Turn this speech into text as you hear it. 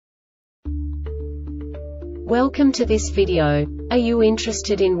Welcome to this video. Are you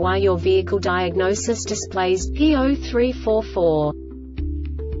interested in why your vehicle diagnosis displays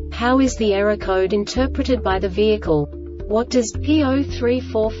P0344? How is the error code interpreted by the vehicle? What does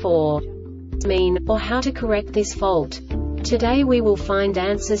P0344 mean, or how to correct this fault? Today we will find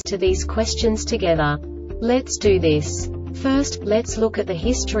answers to these questions together. Let's do this. First, let's look at the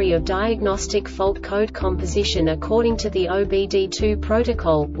history of diagnostic fault code composition according to the OBD2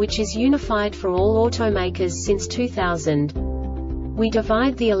 protocol, which is unified for all automakers since 2000. We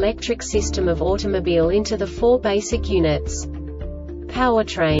divide the electric system of automobile into the four basic units: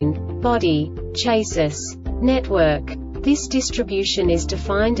 powertrain, body, chassis, network. This distribution is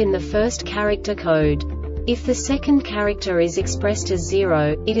defined in the first character code. If the second character is expressed as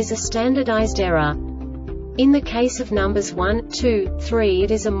 0, it is a standardized error. In the case of numbers 1, 2, 3, it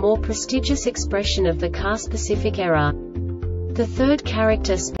is a more prestigious expression of the car-specific error. The third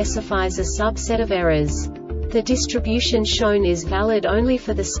character specifies a subset of errors. The distribution shown is valid only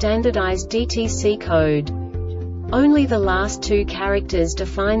for the standardized DTC code. Only the last two characters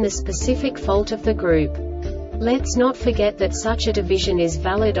define the specific fault of the group. Let's not forget that such a division is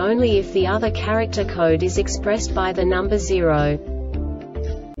valid only if the other character code is expressed by the number 0.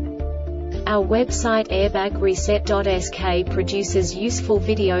 Our website airbagreset.sk produces useful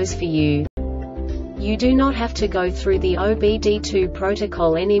videos for you. You do not have to go through the OBD2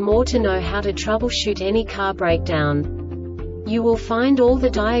 protocol anymore to know how to troubleshoot any car breakdown. You will find all the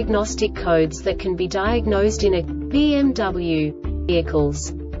diagnostic codes that can be diagnosed in a BMW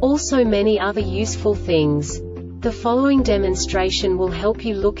vehicles. Also many other useful things. The following demonstration will help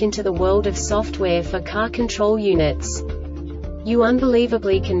you look into the world of software for car control units. You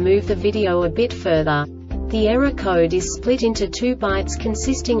unbelievably can move the video a bit further. The error code is split into 2 bytes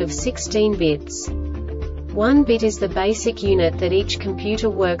consisting of 16 bits. 1 bit is the basic unit that each computer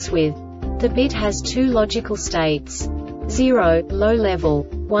works with. The bit has 2 logical states: 0, low level,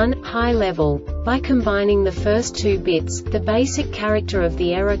 1, high level. By combining the first 2 bits, the basic character of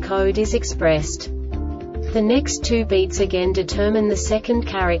the error code is expressed. The next 2 beats again determine the second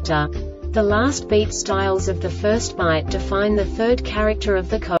character. The last beat styles of the first byte define the third character of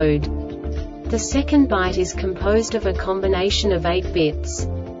the code. The second byte is composed of a combination of 8 bits.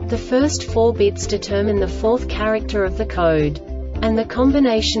 The first 4 bits determine the fourth character of the code. And the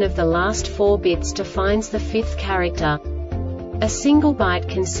combination of the last 4 bits defines the fifth character. A single byte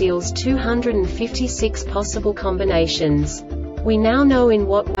conceals 256 possible combinations. We now know in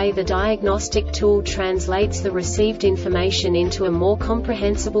what way the diagnostic tool translates the received information into a more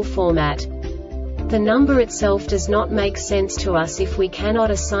comprehensible format. The number itself does not make sense to us if we cannot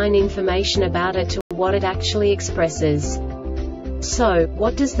assign information about it to what it actually expresses. So,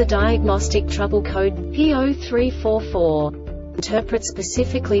 what does the Diagnostic Trouble Code P0344 interpret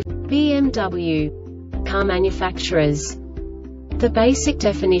specifically for BMW car manufacturers? The basic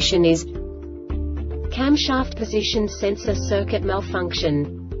definition is camshaft position sensor circuit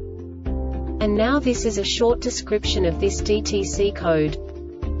malfunction. And now this is a short description of this DTC code.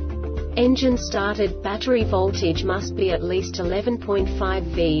 Engine started, battery voltage must be at least 11.5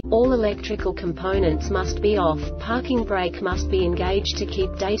 V, all electrical components must be off, parking brake must be engaged to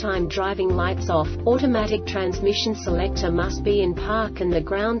keep daytime driving lights off, automatic transmission selector must be in park and the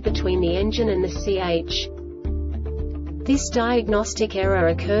ground between the engine and the CH. This diagnostic error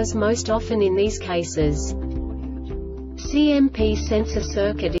occurs most often in these cases: CMP sensor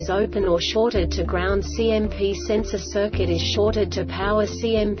circuit is open or shorted to ground, CMP sensor circuit is shorted to power,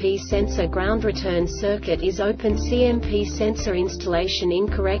 CMP sensor ground, return circuit is open, CMP sensor installation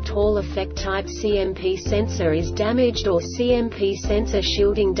incorrect, Hall effect type, CMP sensor is damaged or CMP sensor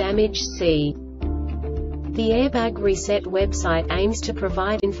shielding damaged. See. The Airbag Reset website aims to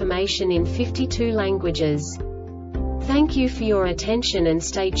provide information in 52 languages. Thank you for your attention and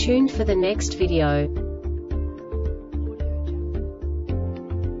stay tuned for the next video.